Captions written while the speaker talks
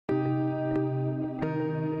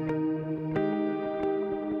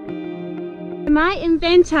My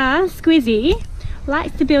inventor, Squizzy,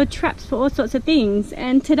 likes to build traps for all sorts of things,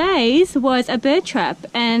 and today's was a bird trap,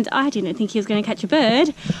 and I didn't think he was going to catch a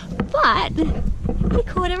bird, but he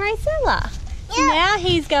caught a rosella. So now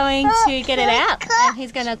he's going to get it out, and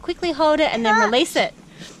he's going to quickly hold it and then release it.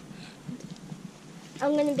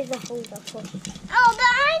 I'm going to be the holder for it. Oh, but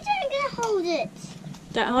I don't get to hold it.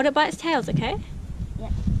 Don't hold it by its tails, okay?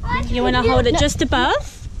 Yeah. You want to hold it just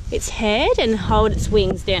above its head and hold its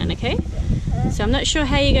wings down, okay? So I'm not sure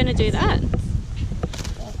how you're going to do that.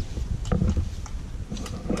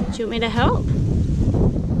 Do you want me to help?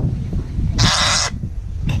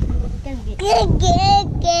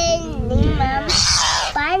 Mum.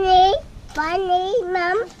 Bunny,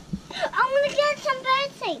 Mum. I'm going to get some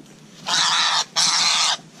bird seeds.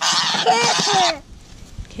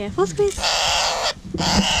 Careful, Squeeze.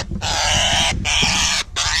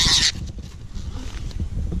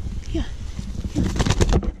 Here.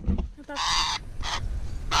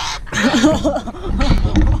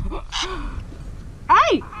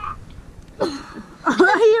 Hey!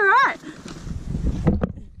 You're right.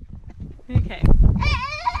 Okay.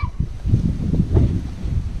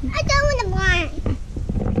 I don't want to blind.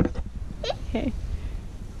 Okay.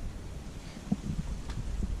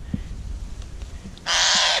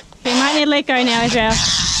 You might need to let go now as well.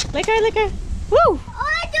 Let go, let go. Woo!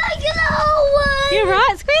 I don't get the whole one. You're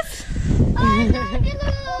right, Squiz. I don't get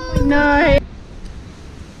the whole one. No.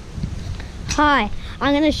 Hi,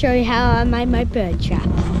 I'm going to show you how I made my bird trap.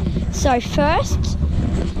 So first,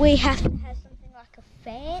 we have to have something like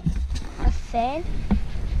a fan,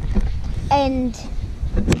 and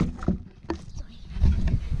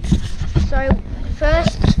so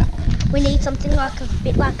first we need something like a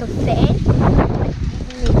bit like a fan.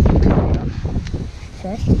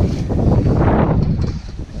 First,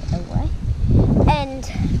 away,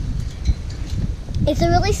 and it's a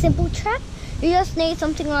really simple trap. You just need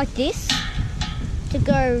something like this to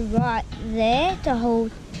go right there to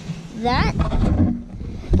hold that,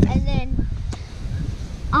 and then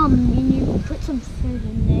you put some food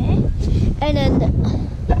in there, and then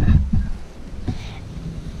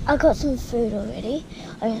I got some food already.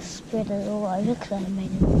 I just spread it all over because I made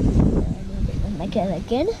it. I need to make it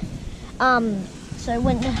again. So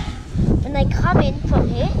when they come in from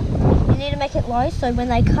here, you need to make it low. So when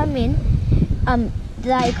they come in,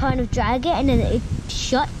 they kind of drag it and then it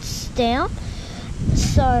shuts down.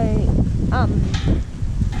 So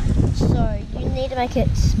you need to make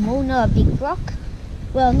it small, not a big rock.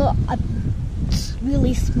 Well, not a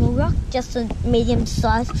really small rock, just a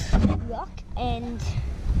medium-sized rock. And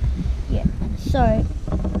yeah, so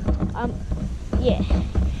yeah,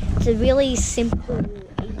 it's a really simple,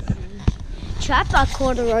 easy trap. I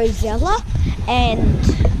caught a rosella, and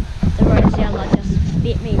the rosella just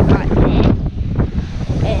bit me right there,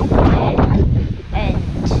 and there, and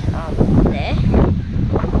there.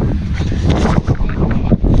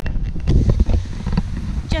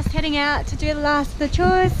 Just heading out to do the last of the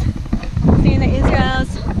chores. Seeing that Israel's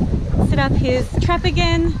set up his trap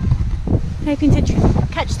again. Hoping to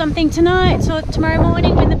catch something tonight or tomorrow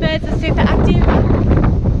morning when the birds are super active.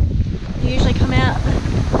 They usually come out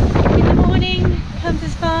in the morning, comes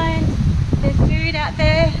as fine. There's food out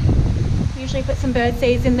there. Usually put some bird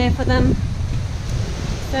seeds in there for them.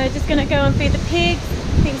 So just gonna go and feed the pigs.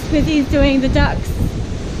 I think Squizzy's doing the ducks,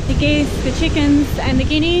 the geese, the chickens and the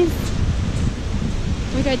guineas.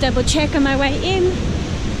 We'll go double check on my way in.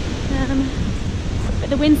 But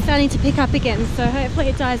the wind's starting to pick up again, so hopefully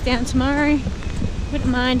it dies down tomorrow. Wouldn't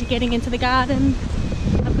mind getting into the garden.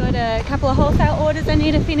 I've got a couple of wholesale orders I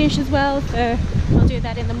need to finish as well, so I'll do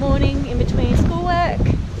that in the morning in between schoolwork.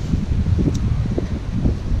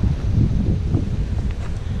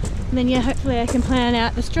 And then yeah, hopefully I can plan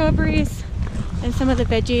out the strawberries and some of the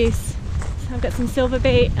veggies. So I've got some silver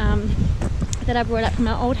beet that I brought up from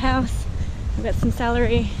our old house. I've got some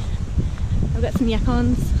celery. I've got some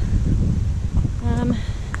yacons. I'm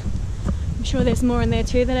sure there's more in there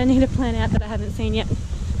too that I need to plan out that I haven't seen yet,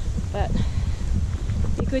 but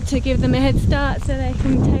it'd be good to give them a head start so they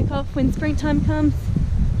can take off when springtime comes.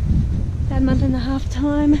 About a month and a half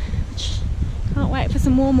time, which can't wait for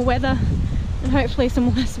some warmer weather and hopefully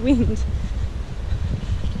some less wind.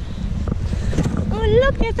 Oh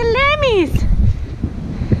look, there's the lammies!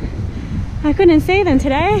 I couldn't see them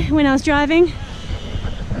today when I was driving.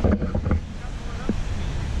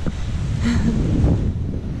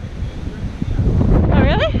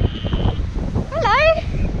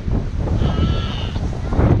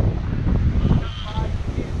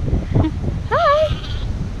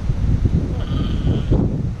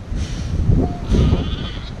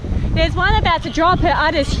 There's one about to drop. Her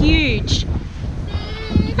udder's huge.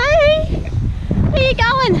 Hey! Where are you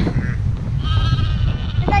going?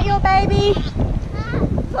 Is that your baby?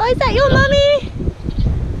 Oh, is that your mummy?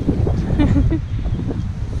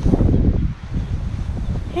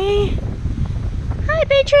 Hey. Hi,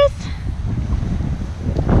 Beatrice.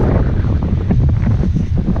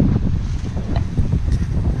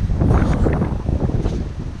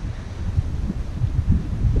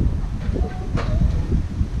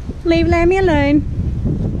 Leave Lammy alone.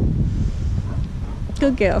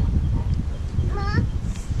 Good girl. Mom,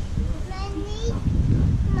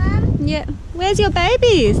 Mom. Yeah. Where's your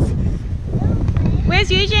babies? Where's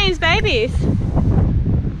Eugene's babies?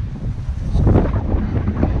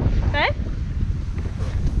 Babe?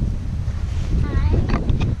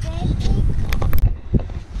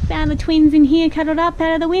 Found the twins in here cuddled up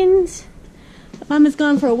out of the wind. But Mum has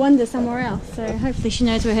gone for a wander somewhere else, so hopefully she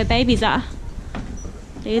knows where her babies are.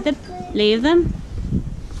 Leave them. Leave them.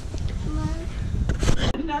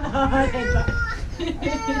 No,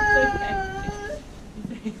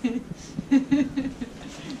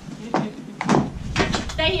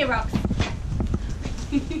 stay here, Rox.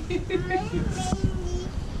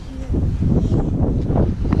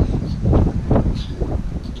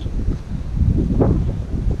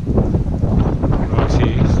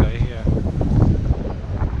 Roxy, stay here.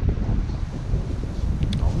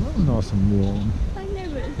 Oh, that was nice and warm. I know,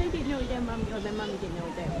 but they didn't know their mummy or their mummy didn't know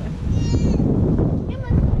what they were.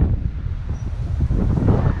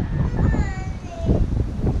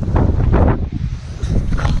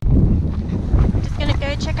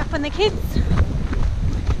 Check up on the kids,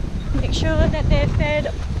 make sure that they're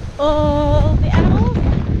fed all the animals.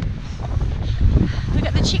 We've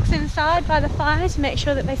got the chicks inside by the fire to make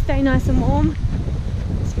sure that they stay nice and warm.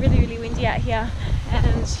 It's really windy out here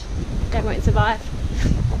and they won't survive.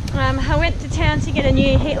 I went to town to get a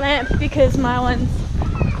new heat lamp because my one's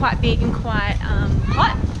quite big and quite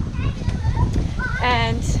hot.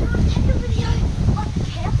 And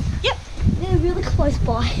yep, They're really close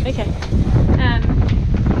by. okay.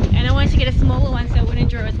 And I wanted to get a smaller one so it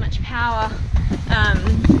wouldn't draw as much power,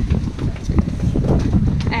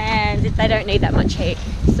 and they don't need that much heat.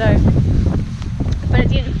 So, but it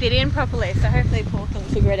didn't fit in properly, so hopefully Paul can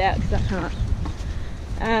figure it out because I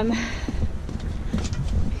can't.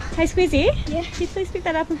 Hey Squizzy, Yeah. can you please pick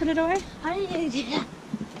that up and put it away? I didn't do that.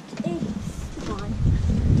 It's fine.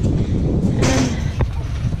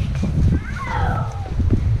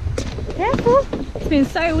 Careful! It's been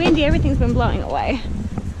so windy, everything's been blowing away.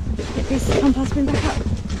 Get this compost bin back up.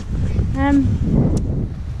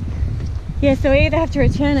 Yeah, so we either have to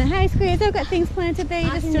return it. Hey Squeeze, I've got things planted there. You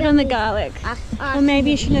just stood on the garlic. Or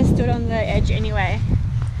maybe you shouldn't have stood on the edge anyway.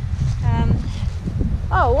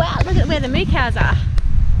 Oh wow, look at where the moo cows are.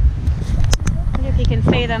 I wonder if you can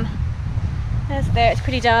see them. There's there, it's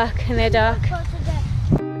pretty dark and they're dark.